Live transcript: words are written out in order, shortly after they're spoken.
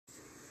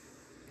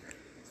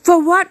For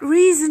what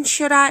reason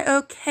should I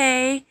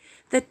okay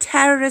the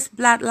terrorist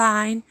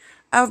bloodline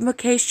of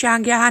Mukesh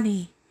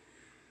Jangiani?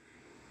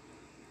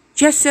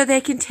 Just so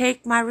they can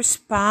take my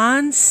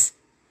response,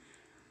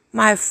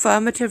 my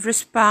affirmative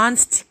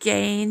response to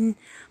gain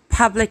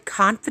public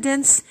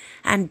confidence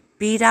and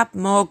beat up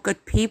more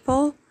good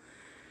people?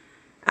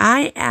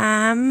 I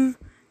am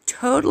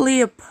totally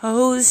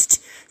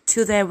opposed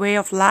to their way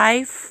of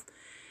life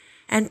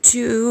and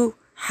to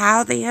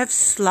how they have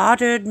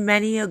slaughtered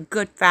many a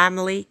good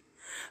family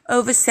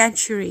over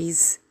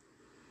centuries.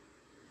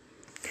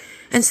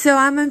 And so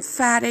I'm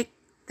emphatic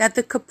that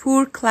the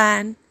Kapoor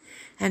clan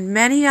and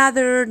many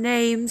other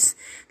names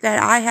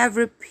that I have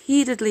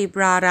repeatedly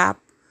brought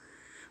up,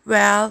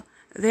 well,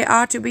 they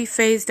are to be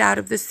phased out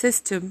of the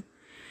system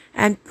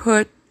and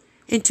put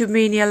into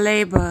menial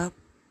labor.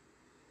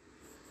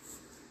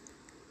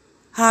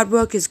 Hard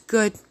work is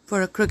good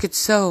for a crooked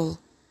soul.